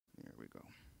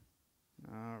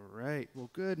All right.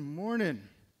 Well, good morning.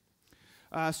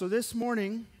 So this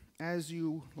morning, as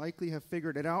you likely have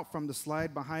figured it out from the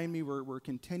slide behind me, we're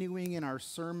continuing in our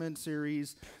sermon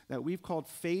series that we've called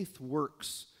Faith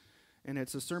Works. And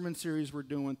it's a sermon series we're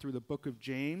doing through the book of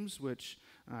James, which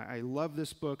I love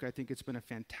this book. I think it's been a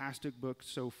fantastic book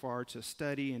so far to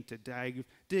study and to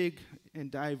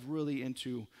dive really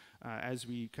into as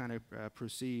we kind of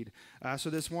proceed. So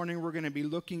this morning we're going to be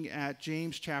looking at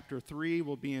James chapter 3.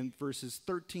 We'll be in verses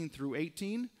 13 through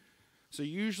 18. So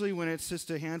usually when it's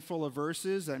just a handful of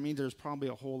verses, that means there's probably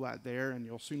a whole lot there, and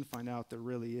you'll soon find out there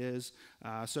really is.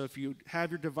 So if you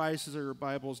have your devices or your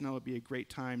Bibles, now would be a great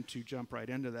time to jump right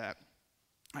into that.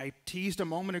 I teased a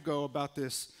moment ago about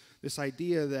this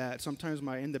idea that sometimes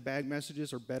my in-the-bag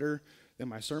messages are better than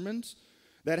my sermons.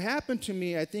 That happened to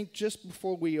me, I think, just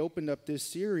before we opened up this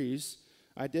series.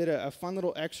 I did a fun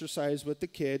little exercise with the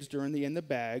kids during the In the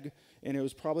Bag, and it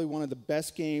was probably one of the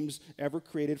best games ever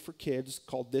created for kids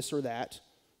called This or That.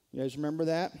 You guys remember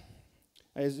that?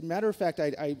 As a matter of fact,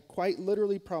 I quite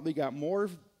literally probably got more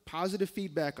positive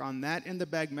feedback on that In the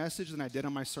Bag message than I did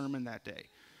on my sermon that day.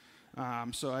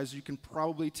 So as you can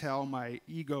probably tell, my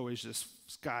ego is just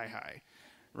sky high,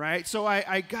 right? So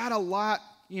I got a lot,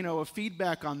 of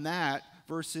feedback on that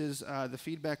versus the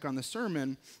feedback on the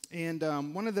sermon. And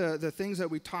one of the things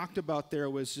that we talked about there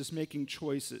was just making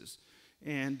choices.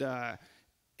 And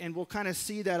we'll kind of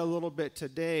see that a little bit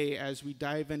today as we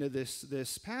dive into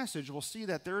this passage. We'll see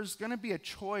that there's going to be a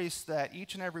choice that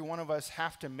each and every one of us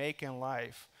have to make in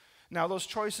life. Now, those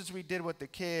choices we did with the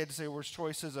kids, there was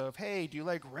choices of, hey, do you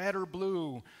like red or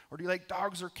blue? Or do you like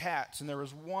dogs or cats? And there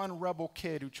was one rebel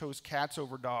kid who chose cats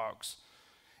over dogs.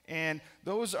 And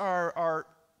those are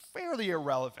fairly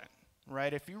irrelevant,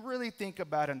 right? If you really think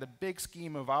about it in the big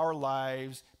scheme of our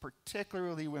lives,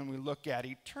 particularly when we look at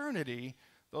eternity,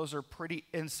 those are pretty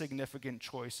insignificant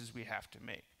choices we have to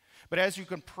make. But as you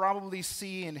can probably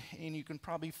see, and you can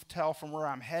probably tell from where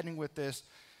I'm heading with this,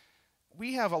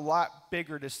 we have a lot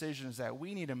bigger decisions that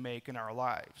we need to make in our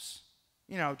lives.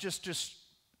 Just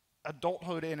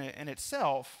adulthood in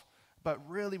itself, but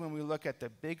really when we look at the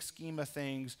big scheme of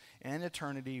things and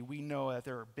eternity, we know that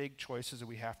there are big choices that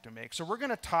we have to make. So we're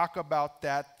going to talk about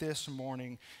that this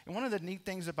morning. And one of the neat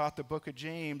things about the book of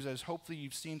James, as hopefully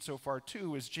you've seen so far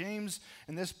too, is James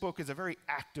in this book is a very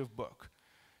active book.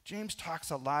 James talks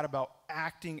a lot about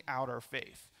acting out our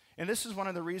faith. And this is one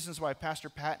of the reasons why Pastor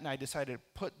Pat and I decided to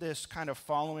put this kind of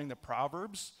following the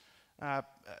Proverbs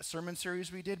sermon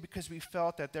series we did, because we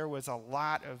felt that there was a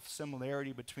lot of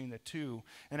similarity between the two.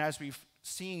 And as we've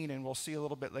seen, and we'll see a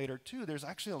little bit later too, there's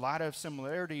actually a lot of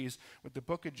similarities with the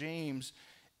book of James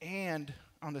and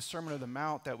on the Sermon on the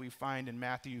Mount that we find in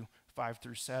Matthew 5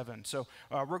 through 7. So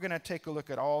we're going to take a look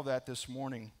at all of that this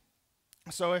morning.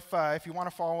 So if you want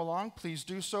to follow along, please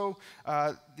do so.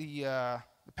 The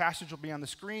passage will be on the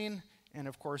screen, and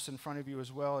of course in front of you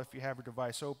as well if you have your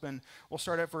device open. We'll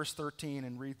start at verse 13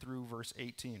 and read through verse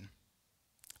 18.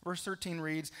 Verse 13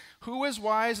 reads, "Who is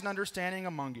wise and understanding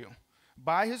among you?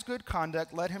 By his good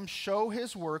conduct let him show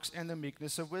his works in the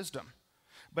meekness of wisdom.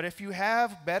 But if you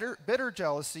have bitter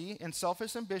jealousy and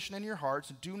selfish ambition in your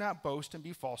hearts, do not boast and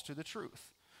be false to the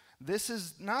truth. This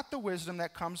is not the wisdom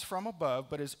that comes from above,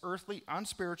 but is earthly,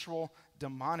 unspiritual,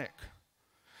 demonic.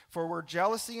 For where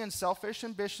jealousy and selfish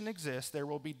ambition exist, there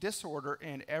will be disorder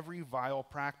in every vile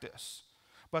practice.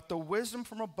 But the wisdom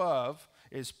from above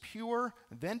is pure,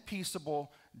 then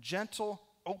peaceable, gentle,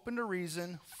 open to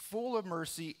reason, full of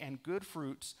mercy and good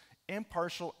fruits,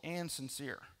 impartial and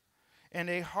sincere. And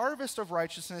a harvest of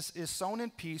righteousness is sown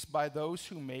in peace by those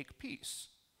who make peace."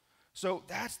 So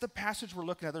that's the passage we're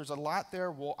looking at. There's a lot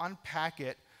there. We'll unpack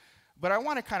it. But I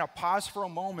want to kind of pause for a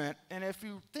moment, and if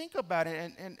you think about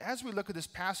it, and as we look at this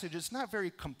passage, it's not very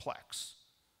complex.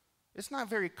 It's not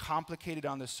very complicated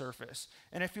on the surface.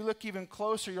 And if you look even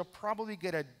closer, you'll probably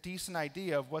get a decent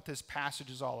idea of what this passage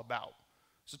is all about.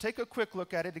 So take a quick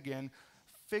look at it again.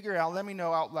 Figure out, let me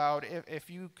know out loud if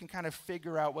you can kind of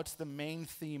figure out what's the main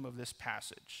theme of this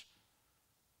passage.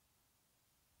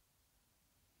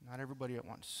 Not everybody at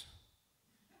once.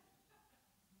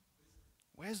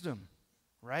 Wisdom.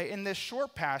 Right? In this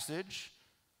short passage,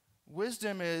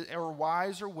 wisdom is, or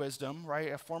wise or wisdom,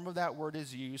 right? A form of that word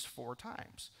is used 4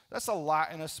 times. That's a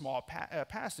lot in a small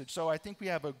passage. So I think we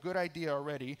have a good idea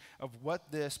already of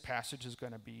what this passage is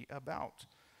going to be about.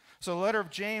 So the letter of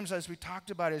James, as we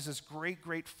talked about, is this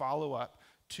great follow-up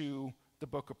to the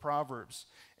book of Proverbs.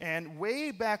 And way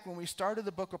back when we started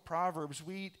the book of Proverbs,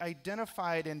 we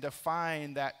identified and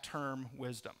defined that term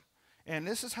wisdom. And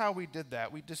this is how we did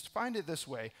that. We defined it this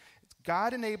way.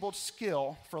 God-enabled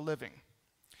skill for living.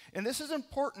 And this is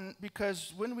important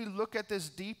because when we look at this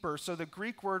deeper, so the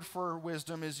Greek word for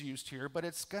wisdom is used here, but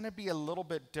it's going to be a little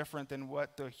bit different than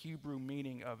what the Hebrew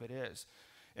meaning of it is.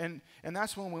 And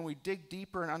that's when we dig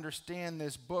deeper and understand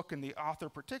this book and the author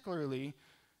particularly,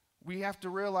 we have to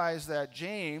realize that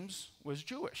James was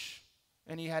Jewish.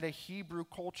 And he had a Hebrew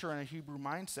culture and a Hebrew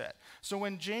mindset. So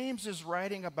when James is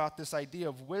writing about this idea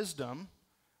of wisdom,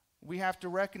 we have to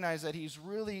recognize that he's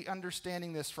really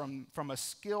understanding this from a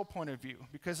skill point of view.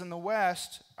 Because in the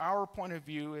West, our point of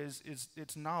view is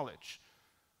it's knowledge.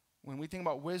 When we think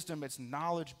about wisdom, it's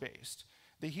knowledge-based.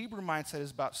 The Hebrew mindset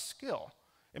is about skill.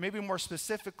 And maybe more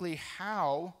specifically,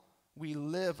 how we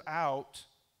live out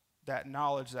that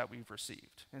knowledge that we've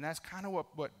received. And that's kind of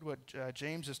what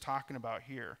James is talking about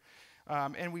here.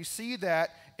 And we see that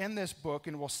in this book,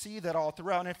 and we'll see that all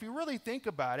throughout. And if you really think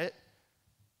about it,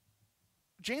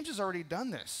 James has already done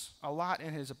this a lot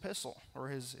in his epistle, or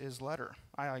his letter.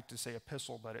 I like to say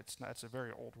epistle, but that's a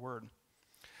very old word.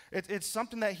 It's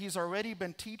something that he's already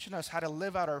been teaching us how to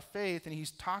live out our faith, and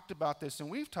he's talked about this, and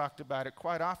we've talked about it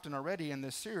quite often already in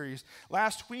this series.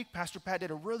 Last week, Pastor Pat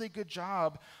did a really good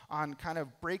job on kind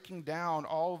of breaking down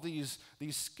all of these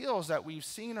skills that we've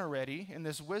seen already, and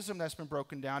this wisdom that's been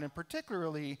broken down, and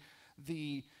particularly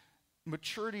the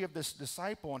maturity of this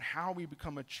disciple and how we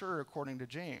become mature according to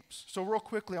James. So real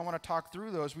quickly, I want to talk through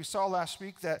those. We saw last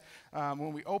week that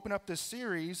when we open up this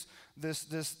series,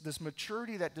 this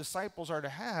maturity that disciples are to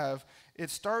have,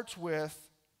 it starts with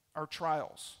our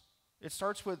trials. It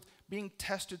starts with being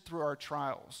tested through our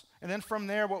trials. And then from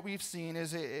there, what we've seen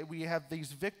is we have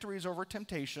these victories over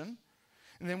temptation.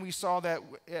 And then we saw that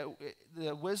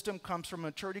the wisdom comes from,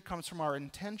 maturity comes from our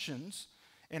intentions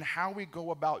and how we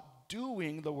go about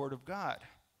doing the Word of God.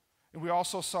 And we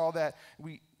also saw that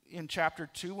in chapter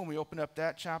 2, when we opened up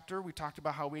that chapter, we talked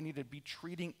about how we need to be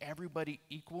treating everybody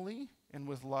equally and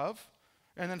with love.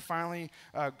 And then finally,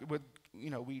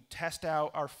 we test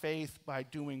out our faith by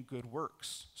doing good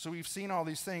works. So we've seen all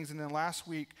these things. And then last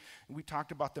week, we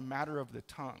talked about the matter of the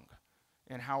tongue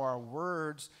and how our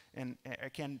words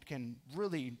can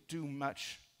really do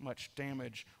much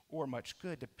damage or much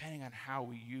good depending on how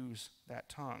we use that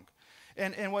tongue.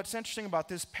 And what's interesting about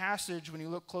this passage, when you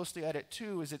look closely at it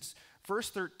too, is it's verse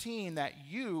 13, that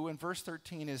you in verse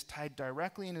 13 is tied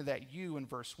directly into that you in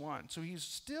verse 1. So he's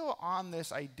still on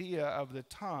this idea of the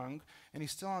tongue, and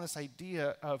he's still on this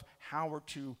idea of how we're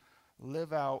to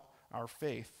live out our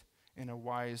faith in a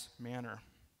wise manner.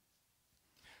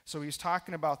 So he's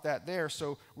talking about that there.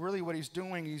 So really what he's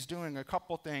doing a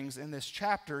couple things in this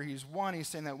chapter. He's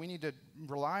saying that we need to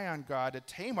rely on God to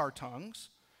tame our tongues.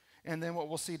 And then what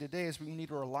we'll see today is we need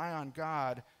to rely on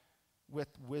God with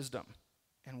wisdom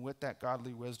and with that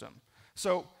godly wisdom.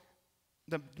 So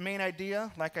the main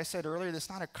idea, like I said earlier, this is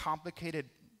not a complicated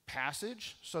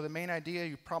passage. So the main idea,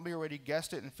 you probably already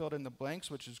guessed it and filled in the blanks,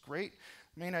 which is great.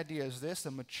 The main idea is this: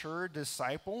 a mature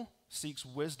disciple seeks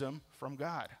wisdom from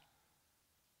God.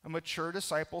 A mature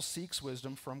disciple seeks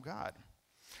wisdom from God.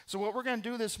 So what we're going to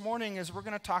do this morning is we're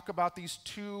going to talk about these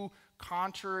two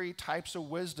contrary types of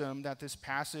wisdom that this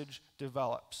passage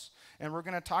develops. And we're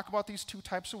going to talk about these two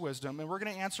types of wisdom, and we're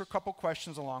going to answer a couple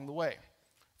questions along the way.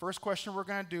 First question we're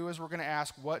going to do is we're going to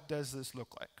ask, what does this look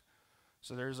like?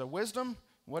 So there's a wisdom.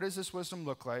 What does this wisdom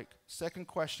look like? Second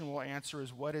question we'll answer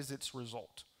is, what is its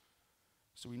result?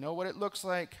 So we know what it looks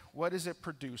like. What does it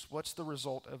produce? What's the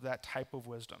result of that type of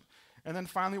wisdom? And then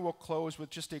finally, we'll close with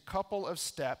just a couple of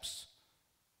steps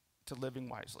to living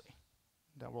wisely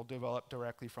that we'll develop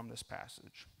directly from this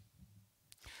passage.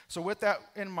 So with that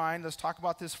in mind, let's talk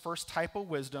about this first type of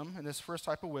wisdom. And this first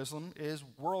type of wisdom is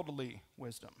worldly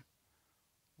wisdom.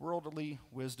 Worldly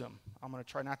wisdom. I'm going to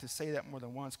try not to say that more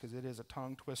than once because it is a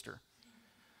tongue twister.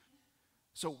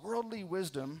 So worldly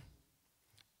wisdom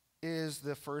is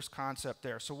the first concept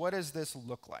there. So what does this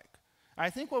look like? I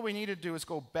think what we need to do is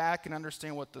go back and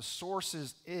understand what the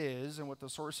sources is and what the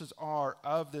sources are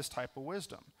of this type of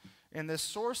wisdom. And the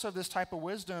source of this type of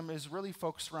wisdom is really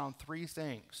focused around three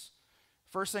things.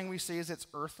 First thing we see is it's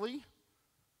earthly,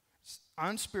 it's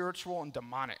unspiritual, and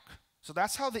demonic. So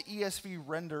that's how the ESV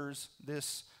renders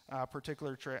this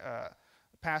particular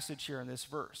passage here in this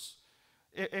verse.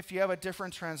 If you have a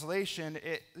different translation,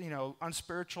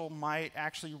 unspiritual might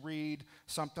actually read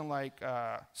something like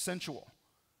sensual.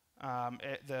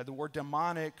 The word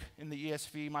demonic in the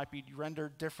ESV might be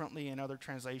rendered differently in other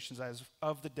translations as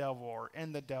of the devil or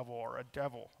in the devil or a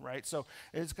devil, right? So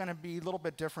it's going to be a little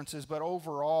bit differences, but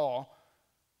overall,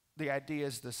 the idea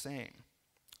is the same.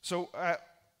 So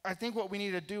I think what we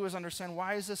need to do is understand,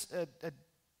 why is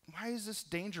this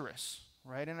dangerous?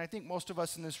 right? And I think most of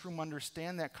us in this room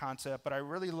understand that concept, but I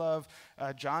really love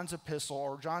John's epistle,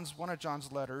 or one of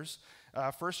John's letters.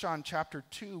 1 John chapter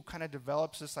 2 kind of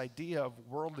develops this idea of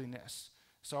worldliness.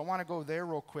 So I want to go there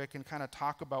real quick and kind of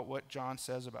talk about what John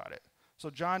says about it. So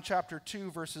John chapter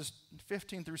 2, verses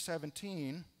 15 through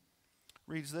 17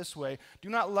 reads this way: "Do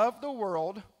not love the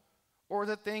world or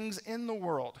the things in the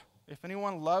world. If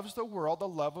anyone loves the world, the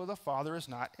love of the Father is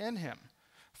not in him.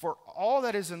 For all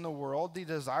that is in the world, the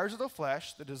desires of the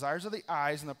flesh, the desires of the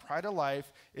eyes, and the pride of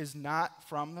life, is not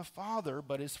from the Father,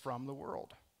 but is from the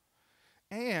world.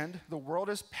 And the world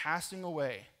is passing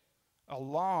away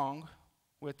along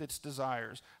with its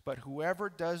desires, but whoever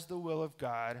does the will of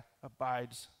God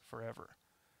abides forever."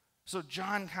 So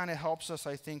John kind of helps us,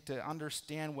 I think, to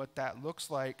understand what that looks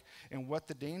like and what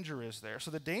the danger is there.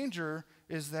 So the danger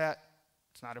is that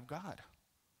it's not of God.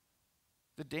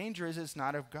 The danger is it's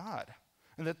not of God.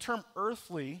 And the term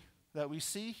earthly that we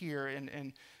see here,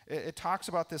 and it talks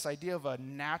about this idea of a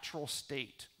natural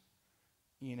state.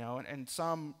 You know, and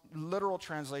some literal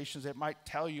translations, it might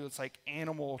tell you it's like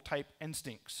animal type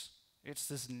instincts. It's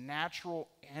this natural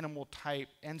animal type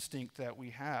instinct that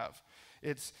we have.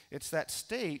 It's that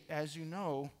state, as you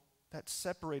know, that's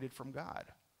separated from God.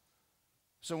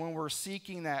 So when we're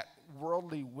seeking that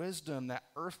worldly wisdom, that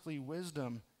earthly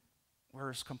wisdom,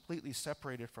 we're completely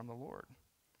separated from the Lord.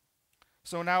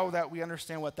 So now that we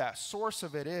understand what that source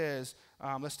of it is,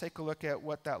 let's take a look at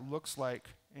what that looks like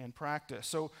in practice.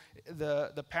 So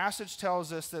the passage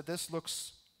tells us that this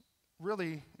looks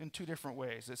really in two different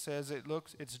ways. It says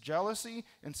it's jealousy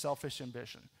and selfish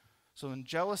ambition. So in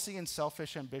jealousy and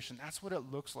selfish ambition, that's what it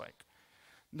looks like.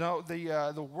 No,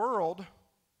 the world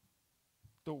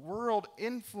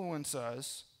influences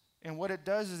us, and what it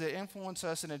does is it influences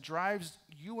us and it drives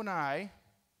you and I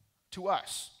to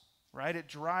us, right? It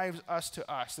drives us to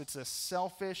us. It's a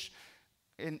selfish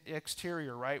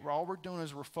exterior, right? Where all we're doing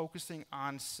is we're focusing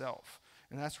on self.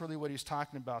 And that's really what he's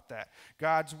talking about that.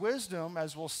 God's wisdom,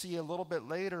 as we'll see a little bit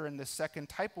later in the second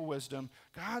type of wisdom,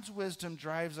 God's wisdom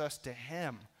drives us to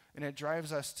him, and it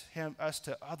drives us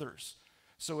to others.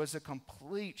 So it's a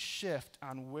complete shift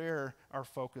on where our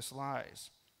focus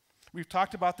lies. We've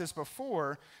talked about this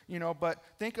before, but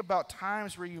think about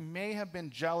times where you may have been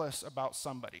jealous about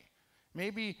somebody.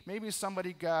 Maybe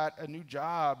somebody got a new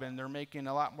job and they're making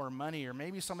a lot more money, or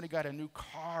maybe somebody got a new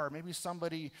car, maybe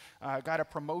somebody got a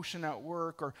promotion at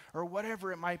work, or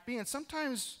whatever it might be. And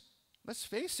sometimes, let's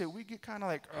face it, we get kind of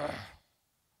like, ugh,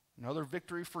 another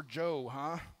victory for Joe,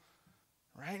 huh?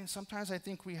 Right? And sometimes I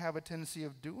think we have a tendency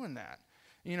of doing that.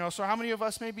 So how many of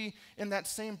us maybe in that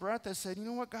same breath have said, you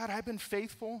know what, God, I've been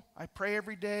faithful. I pray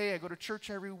every day. I go to church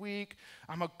every week.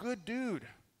 I'm a good dude.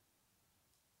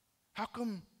 How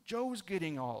come Joe's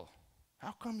getting all?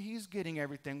 How come he's getting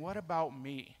everything? What about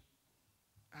me?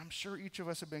 I'm sure each of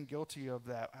us have been guilty of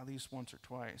that at least once or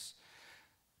twice.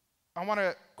 I want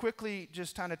to quickly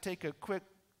just kind of take a quick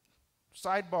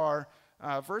sidebar.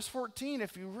 Verse 14,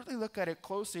 if you really look at it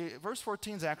closely, verse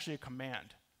 14 is actually a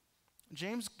command.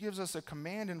 James gives us a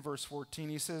command in verse 14.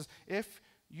 He says, if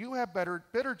you have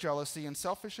bitter jealousy and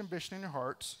selfish ambition in your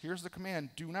hearts, here's the command: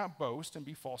 do not boast and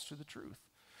be false to the truth.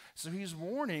 So he's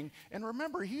warning, and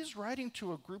remember, he's writing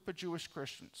to a group of Jewish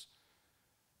Christians.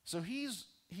 So he's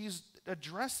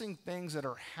addressing things that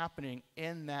are happening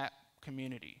in that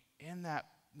community, in that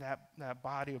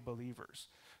body of believers.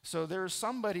 So there's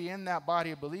somebody in that body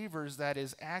of believers that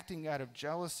is acting out of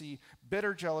jealousy,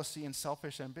 bitter jealousy, and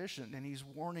selfish ambition, and he's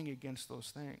warning against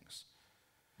those things.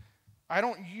 I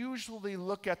don't usually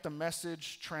look at the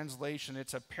Message translation.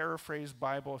 It's a paraphrased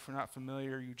Bible. If you're not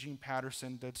familiar, Eugene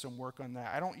Patterson did some work on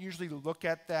that. I don't usually look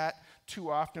at that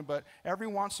too often, but every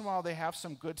once in a while they have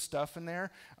some good stuff in there,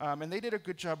 and they did a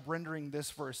good job rendering this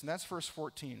verse, and that's verse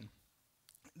 14.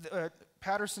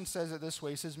 Patterson says it this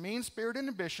way. He says, mean-spirited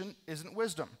ambition isn't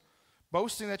wisdom.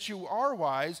 Boasting that you are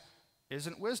wise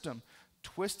isn't wisdom.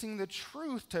 Twisting the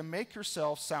truth to make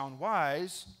yourself sound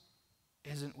wise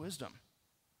isn't wisdom.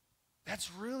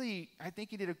 That's really, I think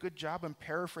he did a good job in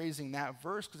paraphrasing that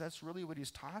verse, because that's really what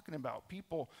he's talking about.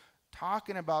 People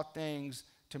talking about things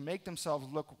to make themselves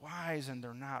look wise, and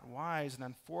they're not wise. And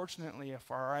unfortunately, if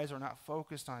our eyes are not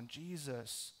focused on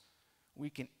Jesus,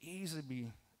 we can easily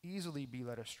be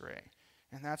led astray.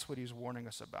 And that's what he's warning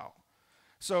us about.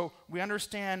 So we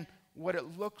understand what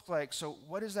it looked like. So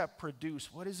what does that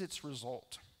produce? What is its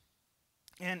result?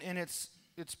 And it's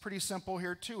pretty simple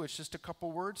here too. It's just a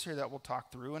couple words here that we'll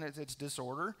talk through, and it's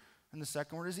disorder, and the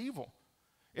second word is evil.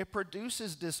 It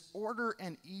produces disorder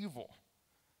and evil.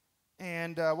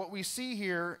 And what we see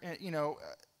here,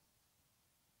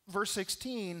 verse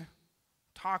 16,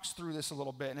 talks through this a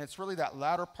little bit, and it's really that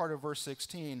latter part of verse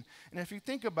 16. And if you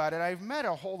think about it, I've met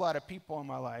a whole lot of people in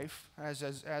my life, as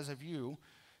have you.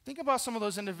 Think about some of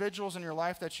those individuals in your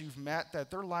life that you've met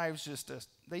that their lives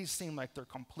they seem like they're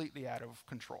completely out of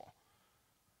control.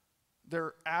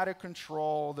 They're out of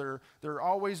control. They're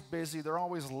always busy. They're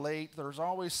always late. There's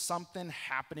always something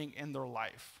happening in their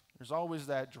life. There's always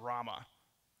that drama,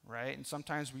 right? And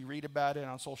sometimes we read about it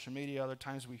on social media. Other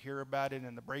times we hear about it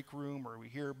in the break room, or we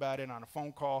hear about it on a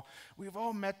phone call. We've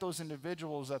all met those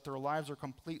individuals that their lives are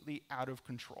completely out of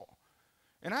control.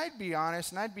 And I'd be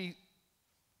honest, and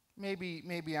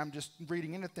maybe I'm just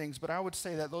reading into things, but I would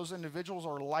say that those individuals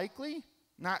are likely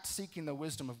not seeking the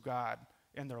wisdom of God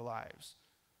in their lives.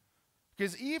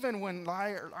 Because even when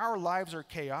our lives are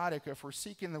chaotic, if we're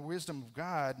seeking the wisdom of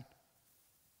God,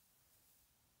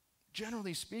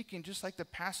 generally speaking, just like the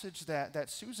passage that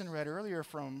Susan read earlier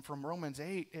from Romans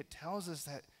 8, it tells us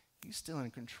that he's still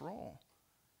in control.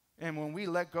 And when we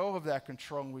let go of that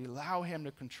control and we allow him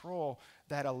to control,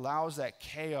 that allows that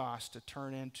chaos to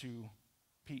turn into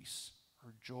peace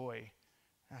or joy.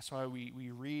 That's why we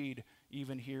read,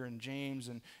 even here in James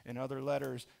and other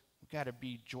letters, we've got to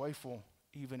be joyful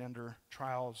even under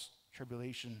trials,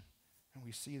 tribulation. And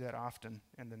we see that often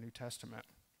in the New Testament.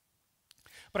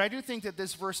 But I do think that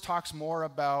this verse talks more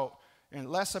about and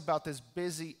less about this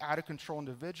busy, out-of-control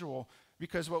individual,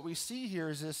 because what we see here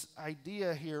is this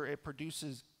idea here, it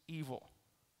produces evil.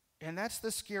 And that's the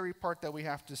scary part that we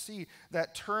have to see.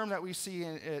 That term that we see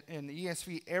in the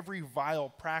ESV, every vile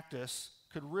practice,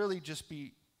 could really just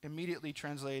be immediately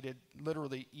translated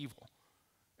literally evil.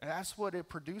 And that's what it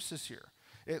produces here.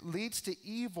 It leads to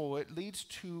evil. It leads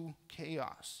to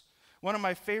chaos. One of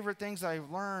my favorite things I've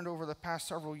learned over the past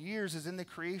several years is in the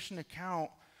creation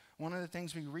account, one of the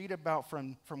things we read about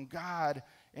from God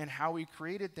and how he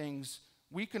created things,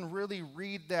 we can really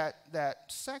read that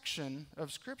section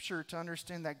of Scripture to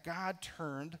understand that God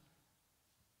turned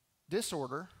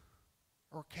disorder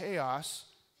or chaos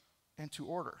into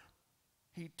order.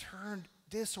 He turned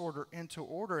disorder into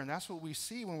order, and that's what we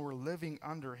see when we're living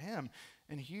under him.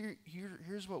 And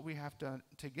here's what we have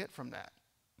to get from that.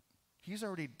 He's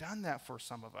already done that for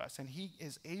some of us, and he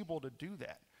is able to do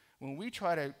that. When we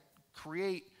try to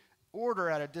create order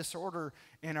out of disorder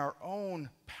in our own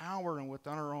power and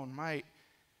within our own might,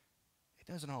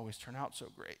 it doesn't always turn out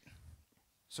so great.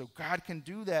 So God can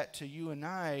do that to you and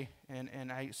I,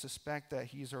 and I suspect that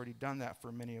he's already done that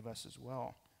for many of us as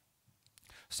well.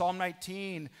 Psalm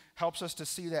 19 helps us to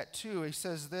see that too. He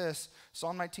says this,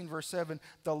 Psalm 19 verse 7,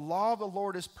 "The law of the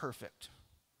Lord is perfect,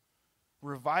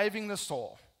 reviving the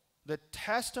soul. The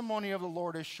testimony of the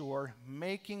Lord is sure,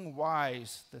 making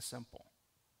wise the simple."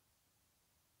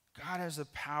 God has the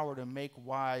power to make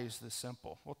wise the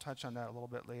simple. We'll touch on that a little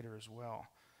bit later as well.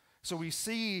 So we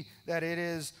see that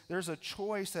there's a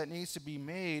choice that needs to be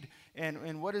made.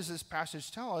 And what does this passage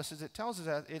tell us? Is it tells us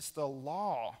that it's the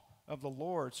law of the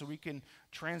Lord. So we can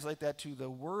translate that to the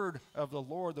word of the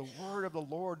Lord. The word of the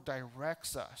Lord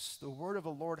directs us. The word of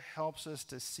the Lord helps us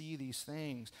to see these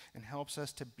things and helps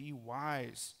us to be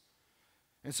wise.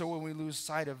 And so when we lose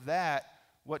sight of that,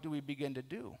 what do we begin to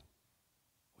do?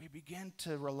 We begin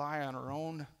to rely on our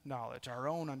own knowledge, our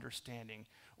own understanding,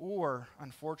 or,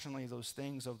 unfortunately, those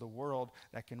things of the world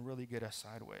that can really get us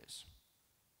sideways.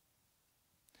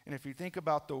 And if you think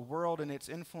about the world and its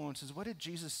influences, what did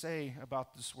Jesus say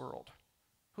about this world?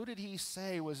 Who did he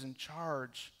say was in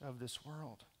charge of this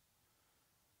world?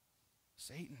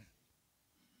 Satan.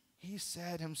 He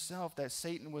said himself that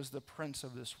Satan was the prince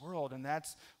of this world, and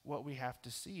that's what we have to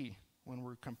see when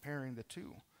we're comparing the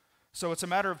two. So it's a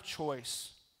matter of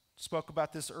choice. Spoke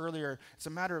about this earlier. It's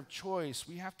a matter of choice.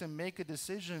 We have to make a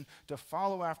decision to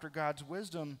follow after God's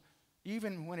wisdom,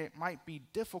 even when it might be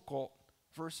difficult,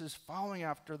 versus following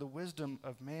after the wisdom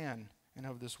of man and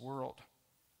of this world.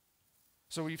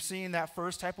 So we've seen that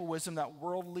first type of wisdom, that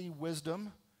worldly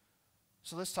wisdom.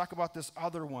 So let's talk about this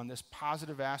other one, this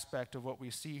positive aspect of what we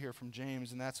see here from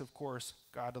James, and that's, of course,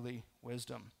 godly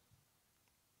wisdom.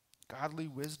 Godly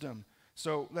wisdom.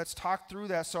 So let's talk through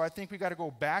that. So I think we got to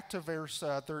go back to verse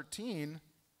 13.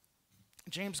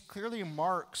 James clearly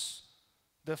marks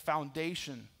the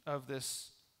foundation of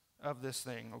this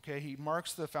thing, okay? He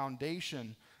marks the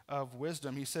foundation of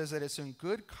wisdom. He says that it's in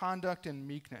good conduct and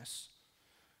meekness.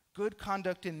 Good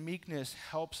conduct and meekness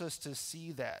helps us to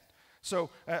see that. So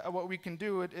what we can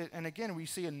do, and again, we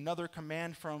see another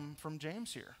command from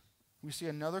James here. We see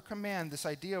another command. This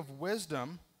idea of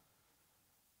wisdom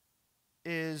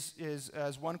is,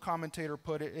 as one commentator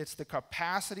put it, it's the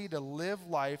capacity to live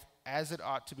life as it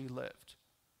ought to be lived.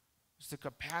 It's the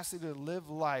capacity to live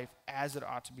life as it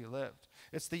ought to be lived.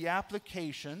 It's the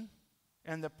application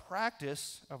and the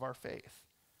practice of our faith.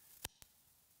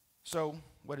 So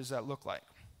what does that look like?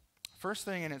 First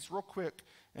thing, and it's real quick,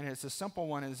 and it's a simple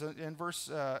one, is in verse,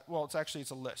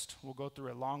 it's a list. We'll go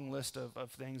through a long list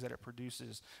of things that it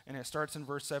produces, and it starts in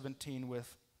verse 17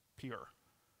 with pure.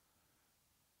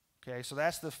 Okay, so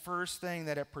that's the first thing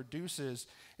that it produces.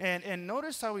 And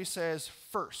notice how he says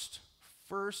first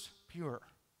pure.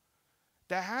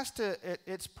 That has to,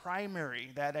 it's primary.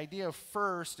 That idea of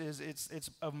first is it's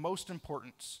of most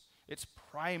importance. It's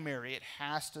primary. It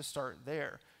has to start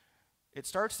there. It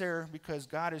starts there because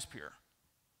God is pure.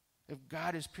 If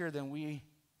God is pure, then we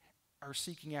are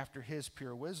seeking after his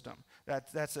pure wisdom.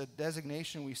 That's a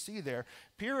designation we see there.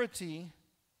 Purity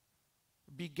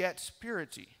begets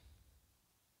purity.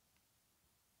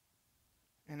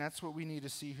 And that's what we need to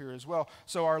see here as well.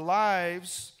 So our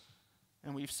lives,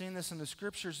 and we've seen this in the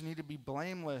scriptures, need to be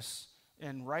blameless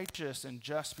and righteous and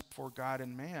just before God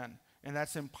and man. And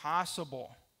that's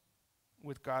impossible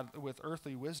with God, with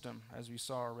earthly wisdom, as we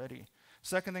saw already.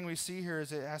 Second thing we see here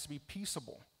is it has to be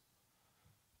peaceable.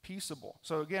 Peaceable.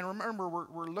 So again, remember,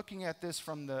 we're looking at this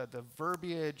from the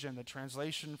verbiage and the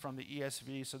translation from the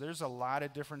ESV. So there's a lot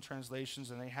of different translations,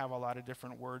 and they have a lot of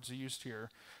different words used here.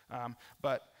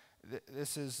 But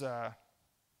this is the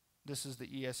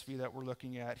ESV that we're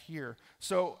looking at here.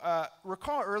 So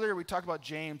recall earlier we talked about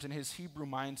James and his Hebrew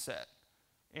mindset.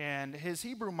 And his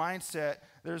Hebrew mindset,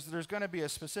 there's going to be a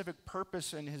specific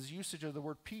purpose in his usage of the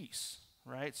word peace,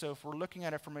 right? So if we're looking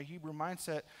at it from a Hebrew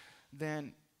mindset,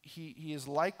 then he is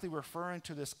likely referring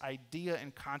to this idea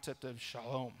and concept of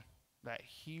shalom, that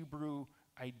Hebrew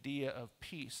idea of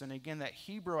peace. And again, that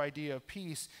Hebrew idea of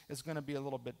peace is going to be a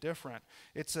little bit different.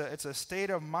 It's a state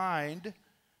of mind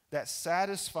that is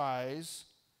satisfied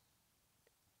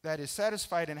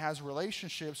and has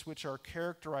relationships which are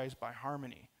characterized by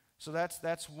harmony. So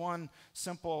that's one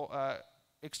simple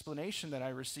explanation that I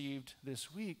received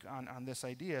this week on this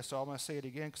idea. So I'm going to say it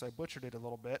again because I butchered it a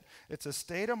little bit. It's a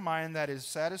state of mind that is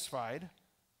satisfied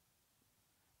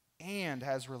and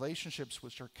has relationships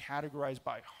which are categorized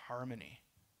by harmony.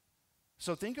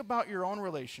 So think about your own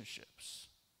relationships.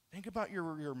 Think about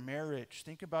your marriage.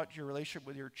 Think about your relationship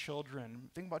with your children.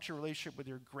 Think about your relationship with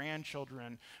your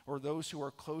grandchildren or those who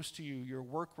are close to you, your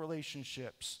work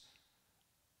relationships.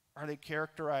 Are they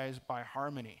characterized by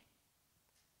harmony?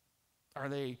 Are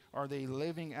they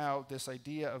living out this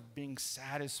idea of being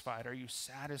satisfied? Are you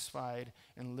satisfied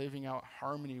in living out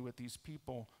harmony with these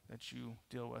people that you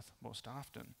deal with most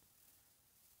often?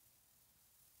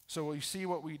 So we see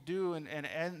what we do, and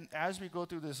as we go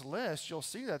through this list, you'll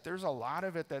see that there's a lot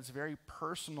of it that's very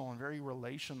personal and very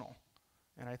relational.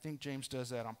 And I think James does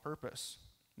that on purpose.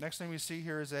 Next thing we see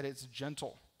here is that it's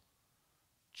gentle.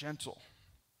 Gentle.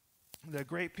 The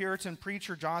great Puritan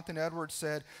preacher Jonathan Edwards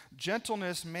said,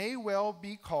 "Gentleness may well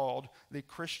be called the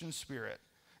Christian spirit.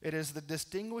 It is the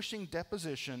distinguishing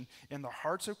deposition in the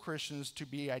hearts of Christians to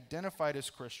be identified as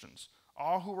Christians.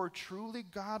 All who are truly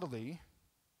godly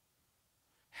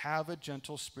have a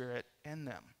gentle spirit in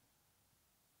them."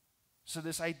 So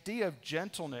this idea of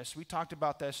gentleness, we talked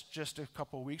about this just a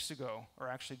couple of weeks ago, or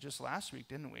actually just last week,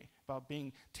 didn't we? About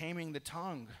taming the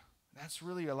tongue. That's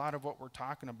really a lot of what we're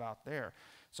talking about there.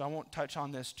 So I won't touch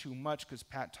on this too much because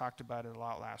Pat talked about it a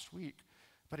lot last week.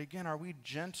 But again, are we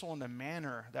gentle in the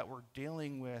manner that we're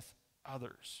dealing with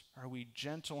others? Are we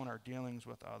gentle in our dealings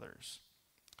with others?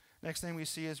 Next thing we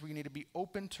see is we need to be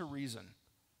open to reason.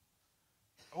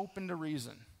 Open to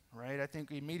reason, right? I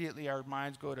think immediately our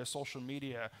minds go to social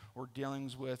media or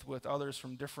dealings with others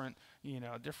from different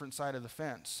side of the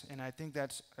fence. And I think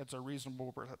that's a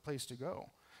reasonable place to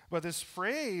go. But this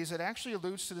phrase, it actually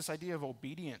alludes to this idea of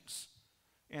obedience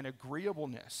and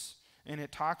agreeableness. And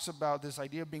it talks about this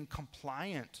idea of being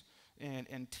compliant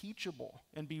and teachable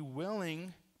and be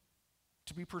willing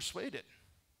to be persuaded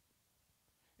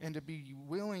and to be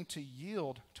willing to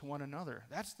yield to one another.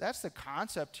 That's the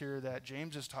concept here that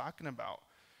James is talking about.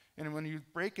 And when you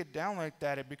break it down like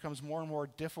that, it becomes more and more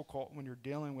difficult when you're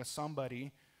dealing with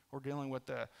somebody or dealing with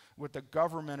the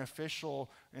government official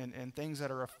and things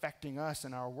that are affecting us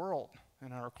in our world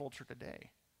and our culture today.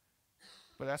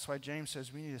 But that's why James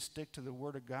says we need to stick to the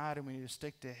Word of God and we need to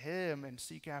stick to Him and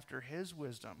seek after His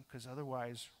wisdom, because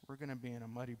otherwise we're going to be in a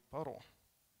muddy puddle.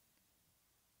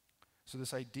 So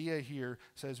this idea here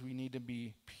says we need to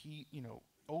be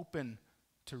open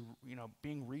to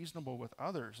being reasonable with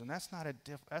others, and that's not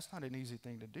an easy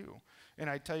thing to do. And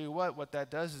I tell you what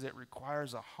that does is it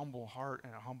requires a humble heart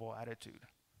and a humble attitude.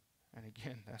 And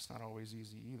again, that's not always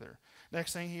easy either.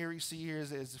 Next thing here you see here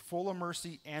is full of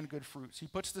mercy and good fruits. He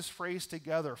puts this phrase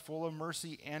together, full of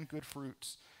mercy and good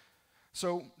fruits.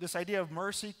 So this idea of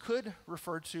mercy could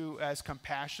refer to as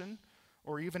compassion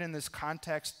or even in this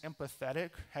context, empathetic,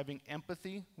 having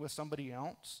empathy with somebody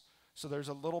else. So there's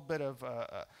a little bit of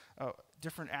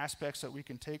different aspects that we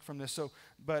can take from this.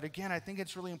 But again, I think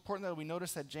it's really important that we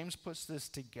notice that James puts this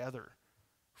together,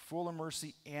 full of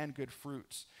mercy and good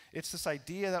fruits. It's this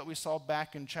idea that we saw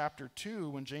back in chapter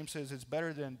 2 when James says it's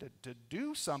better than to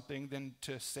do something than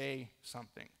to say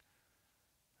something,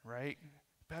 right?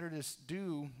 Better to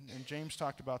do, and James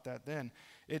talked about that then.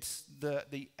 It's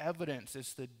the evidence,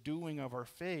 it's the doing of our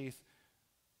faith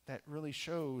that really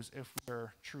shows if we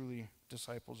are truly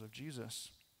disciples of Jesus.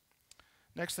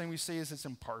 Next thing we see is it's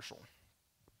impartial.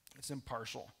 It's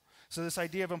impartial. So this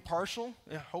idea of impartial,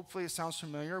 hopefully it sounds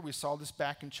familiar. We saw this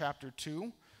back in chapter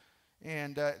 2.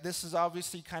 And this is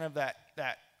obviously kind of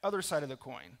that other side of the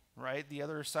coin, right? The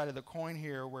other side of the coin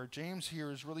here, where James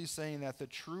here is really saying that the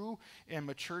true and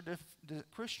mature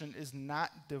Christian is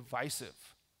not divisive.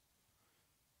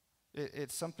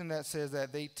 It's something that says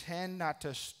that they tend not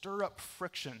to stir up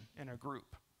friction in a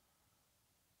group.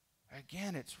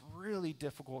 Again, it's really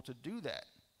difficult to do that.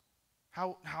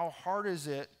 How hard is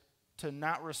it to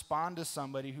not respond to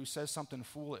somebody who says something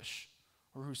foolish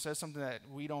or who says something that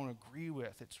we don't agree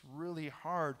with? It's really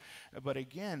hard. But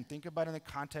again, think about it in the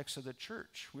context of the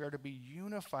church. We are to be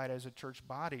unified as a church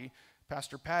body.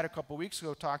 Pastor Pat a couple weeks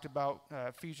ago talked about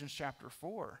Ephesians chapter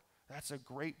 4. That's a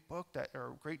great book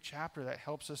or a great chapter that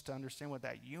helps us to understand what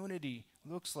that unity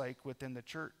looks like within the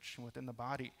church and within the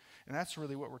body. And that's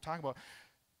really what we're talking about.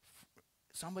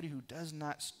 Somebody who does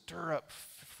not stir up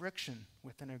friction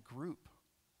within a group.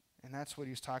 And that's what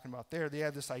he's talking about there. They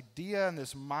have this idea and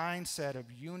this mindset of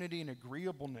unity and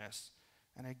agreeableness.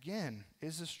 And again,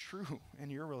 is this true in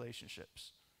your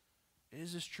relationships?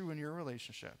 Is this true in your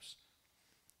relationships?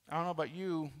 I don't know about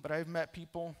you, but I've met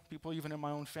people even in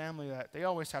my own family, that they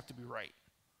always have to be right.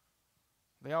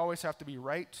 They always have to be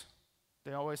right.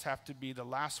 They always have to be the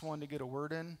last one to get a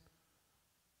word in.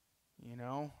 You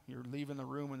know, you're leaving the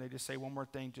room and they just say one more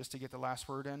thing just to get the last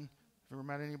word in. Have you ever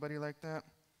met anybody like that?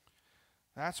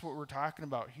 That's what we're talking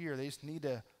about here. They just need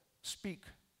to speak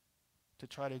to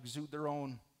try to exude their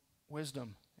own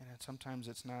wisdom. And sometimes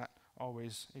it's not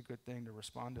always a good thing to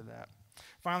respond to that.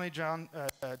 Finally,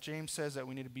 James says that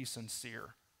we need to be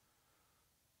sincere.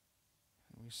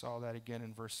 And we saw that again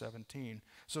in verse 17.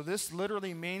 So this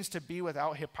literally means to be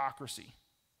without hypocrisy.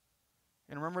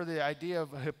 And remember the idea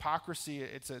of hypocrisy,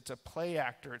 it's a play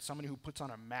actor. It's somebody who puts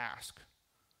on a mask.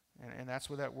 And that's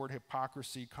where that word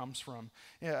hypocrisy comes from.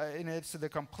 And it's the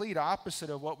complete opposite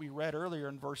of what we read earlier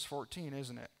in verse 14,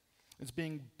 isn't it? It's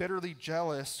being bitterly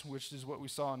jealous, which is what we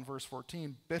saw in verse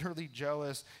 14, bitterly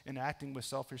jealous and acting with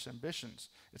selfish ambitions.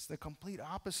 It's the complete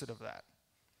opposite of that.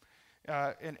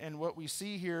 And what we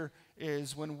see here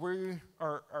is when we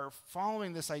are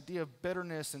following this idea of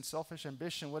bitterness and selfish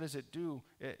ambition, what does it do?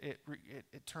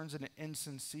 It turns into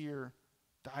insincere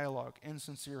dialogue,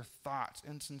 insincere thoughts,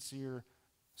 insincere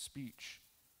speech.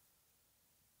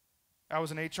 I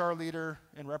was an HR leader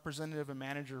and representative and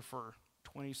manager for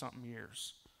 20-something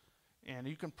years. And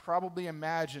you can probably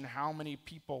imagine how many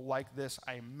people like this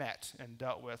I met and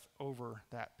dealt with over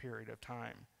that period of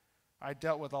time. I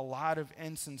dealt with a lot of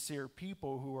insincere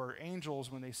people who are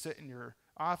angels when they sit in your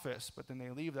office, but then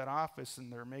they leave that office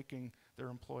and they're making their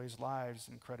employees' lives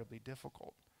incredibly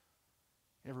difficult.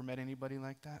 You ever met anybody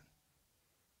like that?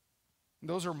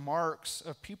 Those are marks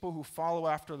of people who follow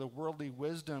after the worldly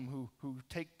wisdom, who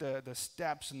take the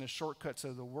steps and the shortcuts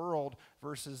of the world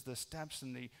versus the steps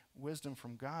and the wisdom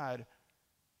from God,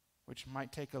 which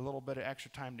might take a little bit of extra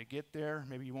time to get there.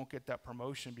 Maybe you won't get that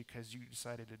promotion because you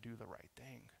decided to do the right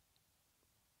thing.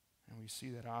 And we see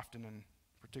that often, and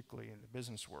particularly in the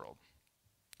business world.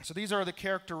 So these are the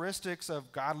characteristics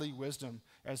of godly wisdom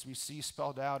as we see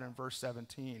spelled out in verse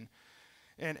 17.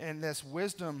 And this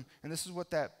wisdom, and this is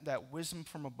what that wisdom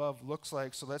from above looks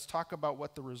like. So let's talk about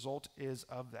what the result is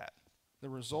of that. The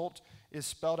result is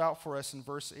spelled out for us in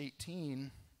verse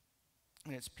 18,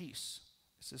 and it's peace.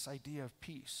 It's this idea of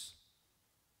peace.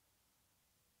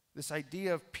 This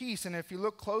idea of peace, and if you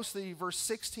look closely, verse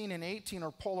 16 and 18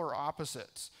 are polar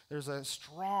opposites. There's a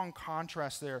strong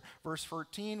contrast there. Verse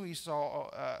 16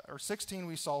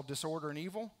 we saw disorder and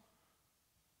evil.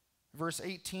 Verse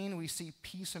 18, we see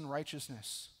peace and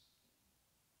righteousness.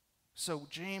 So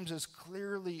James is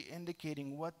clearly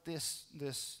indicating what these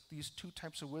two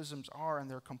types of wisdoms are, and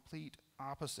they're complete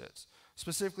opposites.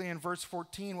 Specifically in verse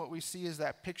 14, what we see is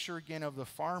that picture again of the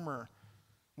farmer,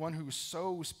 one who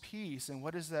sows peace. And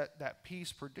what does that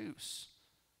peace produce?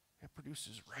 It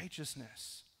produces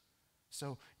righteousness.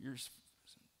 So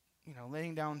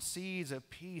laying down seeds of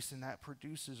peace, and that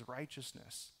produces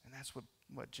righteousness. And that's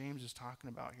what James is talking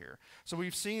about here. So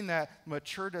we've seen that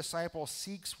mature disciple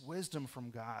seeks wisdom from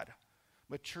God.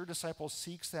 Mature disciple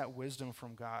seeks that wisdom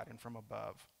from God and from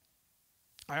above.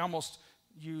 I almost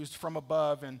used from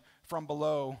above and from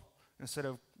below instead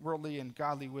of worldly and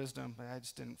godly wisdom, but that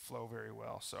just didn't flow very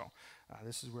well. So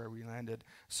this is where we landed.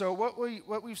 So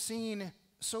what we've seen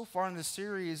so far in this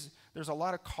series, there's a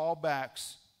lot of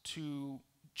callbacks to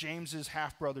James's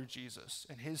half-brother Jesus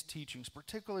and his teachings,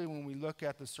 particularly when we look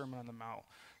at the Sermon on the Mount.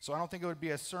 So I don't think it would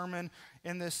be a sermon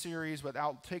in this series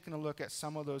without taking a look at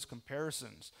some of those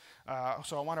comparisons.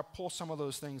 So I want to pull some of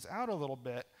those things out a little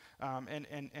bit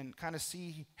and kind of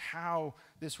see how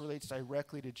this relates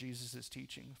directly to Jesus'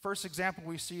 teaching. First example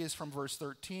we see is from verse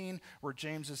 13, where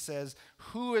James says,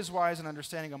 "Who is wise and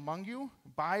understanding among you?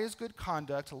 By his good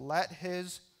conduct, let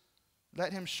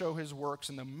him show his works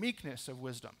in the meekness of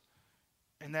wisdom."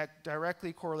 And that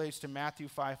directly correlates to Matthew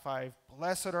 5:5.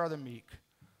 "Blessed are the meek,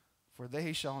 for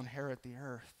they shall inherit the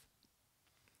earth."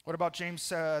 What about James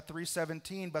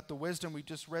 3:17? "But the wisdom," we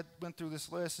just went through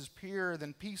this list, "is pure,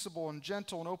 then peaceable and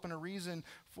gentle and open to reason,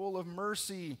 full of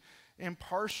mercy,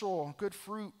 impartial, good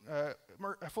fruit,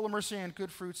 full of mercy and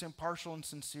good fruits, impartial and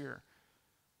sincere."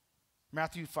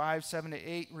 Matthew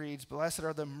 5:7-8 reads, "Blessed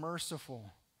are the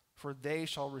merciful, for they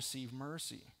shall receive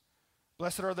mercy.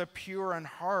 Blessed are the pure in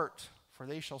heart, for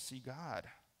they shall see God."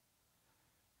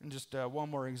 And just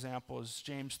one more example is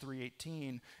James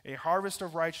 3:18. "A harvest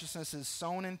of righteousness is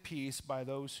sown in peace by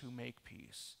those who make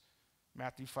peace."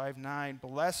 Matthew 5:9.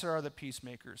 "Blessed are the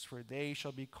peacemakers, for they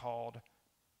shall be called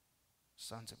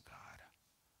sons of God."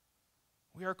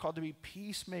 We are called to be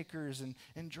peacemakers and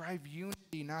drive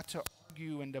unity, not to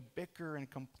argue and to bicker and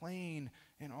complain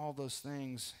and all those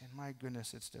things. And my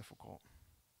goodness, it's difficult.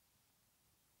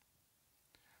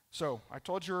 So I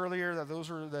told you earlier that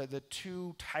those are the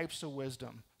two types of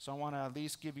wisdom. So I want to at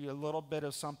least give you a little bit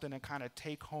of something to kind of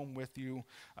take home with you.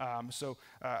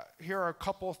 Here are a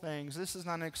couple things. This is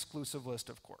not an exclusive list,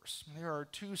 of course. There are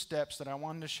 2 steps that I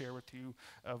wanted to share with you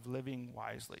of living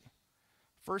wisely.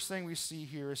 First thing we see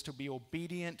here is to be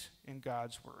obedient in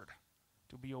God's word.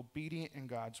 To be obedient in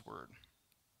God's word.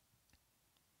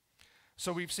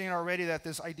 So we've seen already that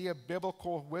this idea of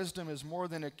biblical wisdom is more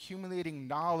than accumulating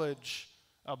knowledge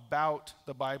about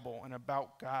the Bible and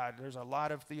about God. There's a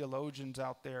lot of theologians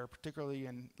out there, particularly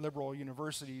in liberal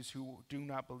universities, who do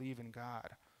not believe in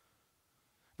God.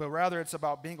 But rather it's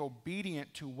about being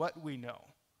obedient to what we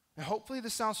know. And hopefully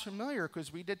this sounds familiar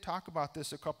because we did talk about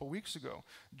this a couple weeks ago.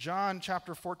 John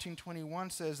chapter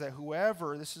 14:21 says that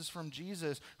whoever, this is from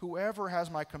Jesus, "whoever has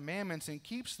my commandments and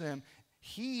keeps them,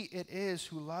 he it is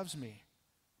who loves me.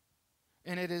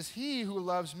 And it is he who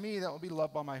loves me that will be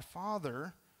loved by my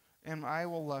Father, and I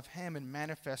will love him and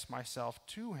manifest myself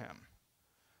to him."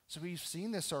 So we've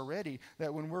seen this already,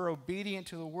 that when we're obedient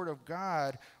to the word of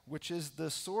God, which is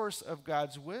the source of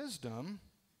God's wisdom,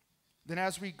 then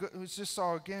as we just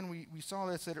saw again, we saw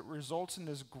this, that it results in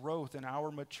this growth in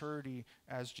our maturity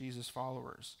as Jesus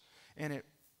followers. And it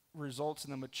results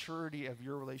in the maturity of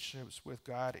your relationships with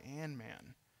God and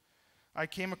man. I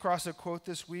came across a quote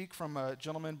this week from a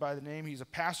gentleman by the name, he's a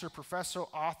pastor, professor,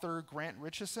 author, Grant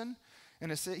Richardson.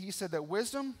 And he said that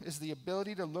wisdom is the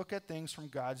ability to look at things from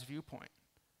God's viewpoint.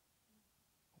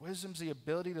 Wisdom's the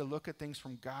ability to look at things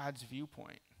from God's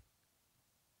viewpoint.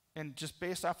 And just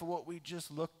based off of what we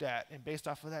just looked at, and based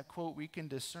off of that quote, we can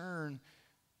discern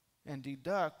and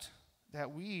deduct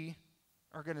that we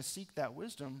are going to seek that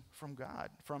wisdom from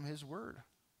God, from his word.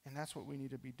 And that's what we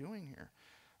need to be doing here.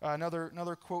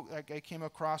 Another quote that I came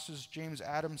across is James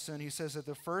Adamson. He says that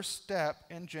the first step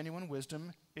in genuine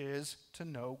wisdom is to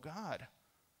know God.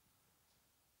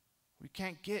 We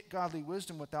can't get godly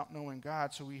wisdom without knowing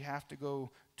God, so we have to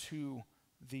go to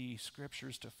the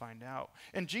scriptures to find out.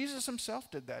 And Jesus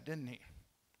himself did that, didn't he?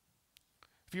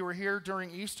 If you were here during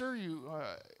Easter,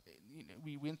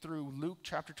 we went through Luke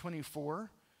chapter 24,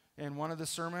 and one of the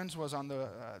sermons was on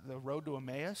the road to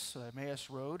Emmaus, Emmaus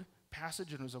Road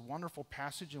passage, and it was a wonderful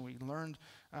passage, and we learned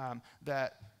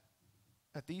that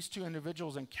these 2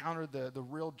 individuals encountered the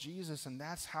real Jesus, and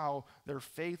that's how their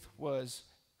faith was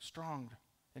strong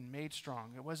and made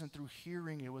strong. It wasn't through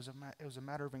hearing, it was a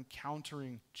matter of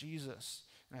encountering Jesus,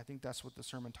 and I think that's what the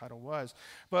sermon title was.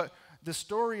 But the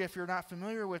story, if you're not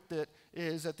familiar with it,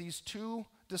 is that these 2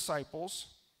 disciples,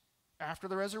 after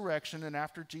the resurrection and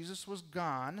after Jesus was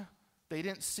gone, they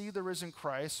didn't see the risen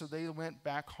Christ, so they went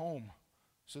back home.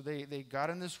 So they got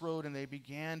on this road and they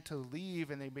began to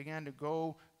leave and they began to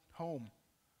go home.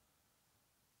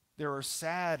 They were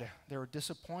sad, they were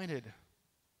disappointed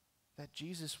that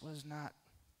Jesus was not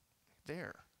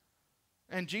there.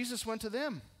 And Jesus went to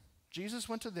them. Jesus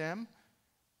went to them.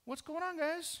 What's going on,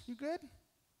 guys? You good?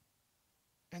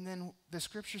 And then the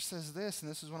scripture says this,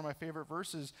 and this is one of my favorite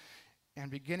verses,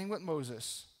 and beginning with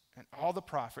Moses and all the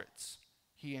prophets,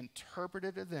 he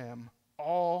interpreted to them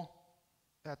all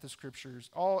that the scriptures,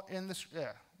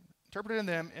 interpreted in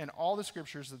them and all the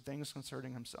scriptures the things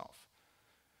concerning himself.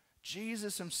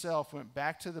 Jesus himself went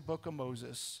back to the book of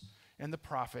Moses and the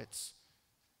prophets,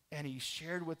 and he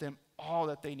shared with them all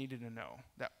that they needed to know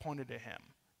that pointed to him.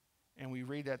 And we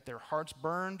read that their hearts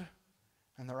burned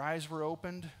and their eyes were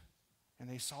opened and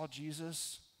they saw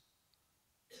Jesus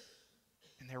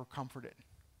and they were comforted.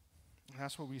 And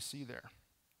that's what we see there.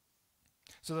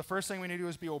 So the first thing we need to do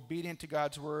is be obedient to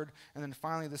God's word. And then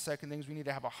finally, the second thing is we need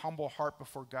to have a humble heart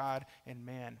before God and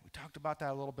man. We talked about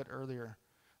that a little bit earlier.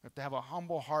 We have to have a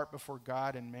humble heart before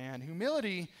God and man.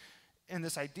 Humility, and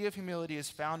this idea of humility is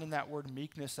found in that word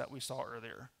meekness that we saw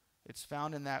earlier. It's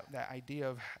found in that idea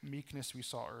of meekness we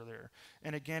saw earlier.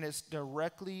 And again, it's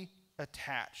directly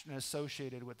attached and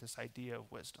associated with this idea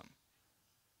of wisdom.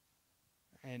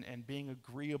 And being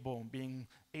agreeable and being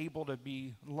able to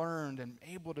be learned and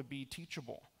able to be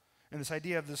teachable. And this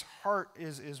idea of this heart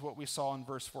is what we saw in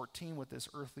verse 14 with this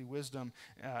earthly wisdom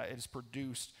is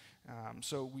produced.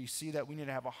 So we see that we need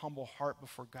to have a humble heart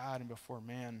before God and before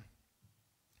man.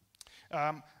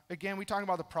 Again, we talked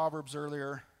about the Proverbs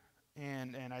earlier,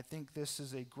 and I think this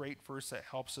is a great verse that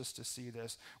helps us to see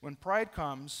this. When pride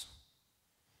comes,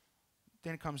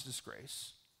 then comes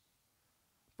disgrace.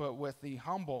 But with the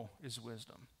humble is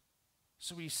wisdom.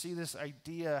 So we see this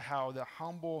idea how the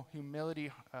humble humility,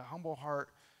 humble heart,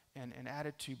 and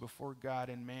attitude before God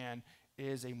and man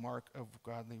is a mark of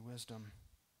godly wisdom.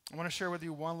 I want to share with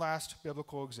you one last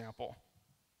biblical example.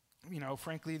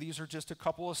 Frankly, these are just a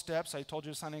couple of steps. I told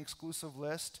you it's not an exclusive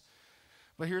list.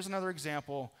 But here's another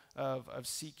example of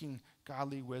seeking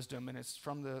godly wisdom, and it's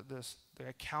from the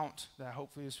account that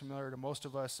hopefully is familiar to most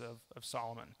of us of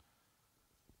Solomon.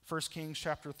 1 Kings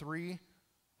chapter 3,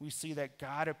 we see that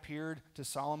God appeared to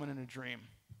Solomon in a dream.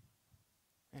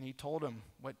 And he told him,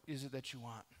 what is it that you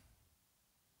want?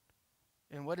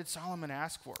 And what did Solomon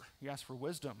ask for? He asked for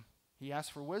wisdom. He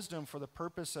asked for wisdom for the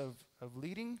purpose of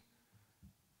leading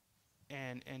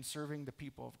and serving the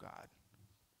people of God.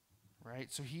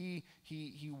 Right? So he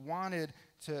wanted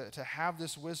to have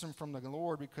this wisdom from the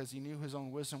Lord because he knew his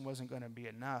own wisdom wasn't going to be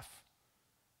enough.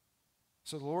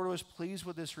 So the Lord was pleased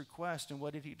with this request, and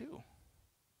what did he do?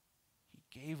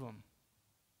 He gave him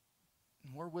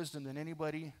more wisdom than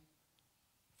anybody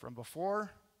from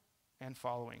before and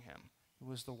following him. He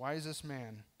was the wisest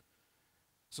man.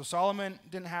 So Solomon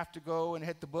didn't have to go and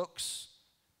hit the books.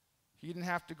 He didn't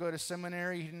have to go to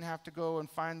seminary. He didn't have to go and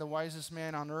find the wisest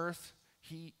man on earth.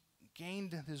 He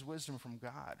gained his wisdom from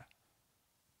God.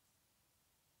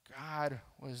 God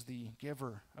was the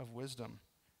giver of wisdom.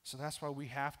 So that's why we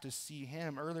have to see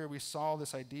him. Earlier we saw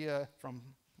this idea from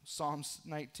Psalms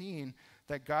 19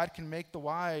 that God can make the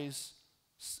wise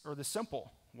or the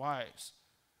simple wise.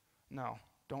 No,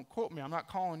 don't quote me. I'm not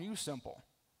calling you simple.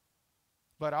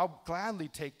 But I'll gladly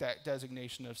take that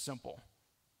designation of simple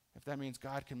if that means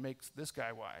God can make this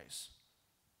guy wise.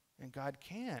 And God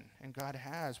can, and God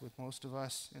has with most of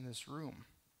us in this room.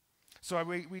 So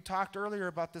we talked earlier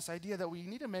about this idea that we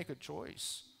need to make a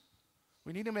choice.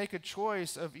 We need to make a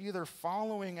choice of either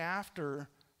following after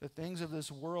the things of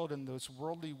this world and this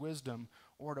worldly wisdom,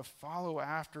 or to follow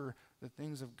after the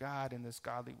things of God and this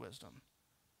godly wisdom.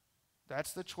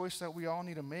 That's the choice that we all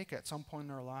need to make at some point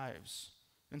in our lives.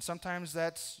 And sometimes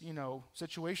that's,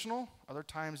 situational. Other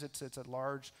times it's a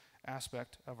large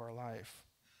aspect of our life.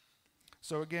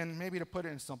 So again, maybe to put it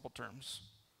in simple terms.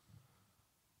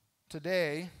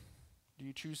 Today, do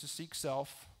you choose to seek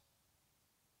self,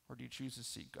 or do you choose to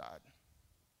seek God?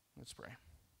 Let's pray.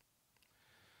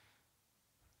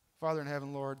 Father in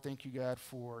heaven, Lord, thank you, God,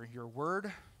 for your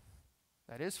word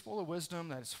that is full of wisdom,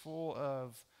 that is full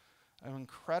of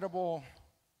incredible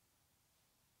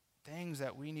things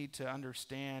that we need to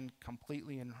understand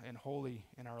completely and wholly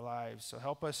in our lives. So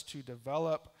help us to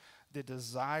develop the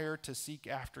desire to seek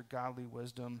after godly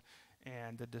wisdom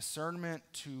and the discernment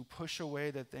to push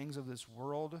away the things of this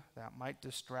world that might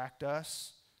distract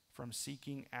us from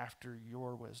seeking after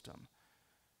your wisdom.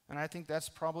 And I think that's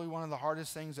probably one of the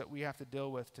hardest things that we have to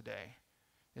deal with today,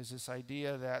 is this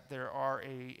idea that there are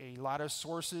a lot of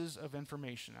sources of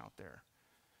information out there.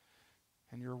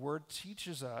 And your word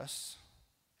teaches us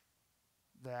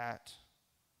that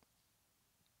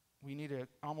we need to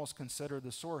almost consider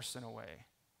the source in a way.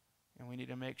 And we need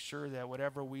to make sure that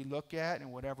whatever we look at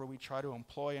and whatever we try to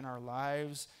employ in our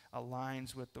lives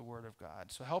aligns with the word of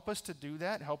God. So help us to do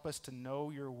that. Help us to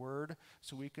know your word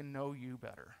so we can know you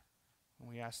better. And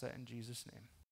we ask that in Jesus' name.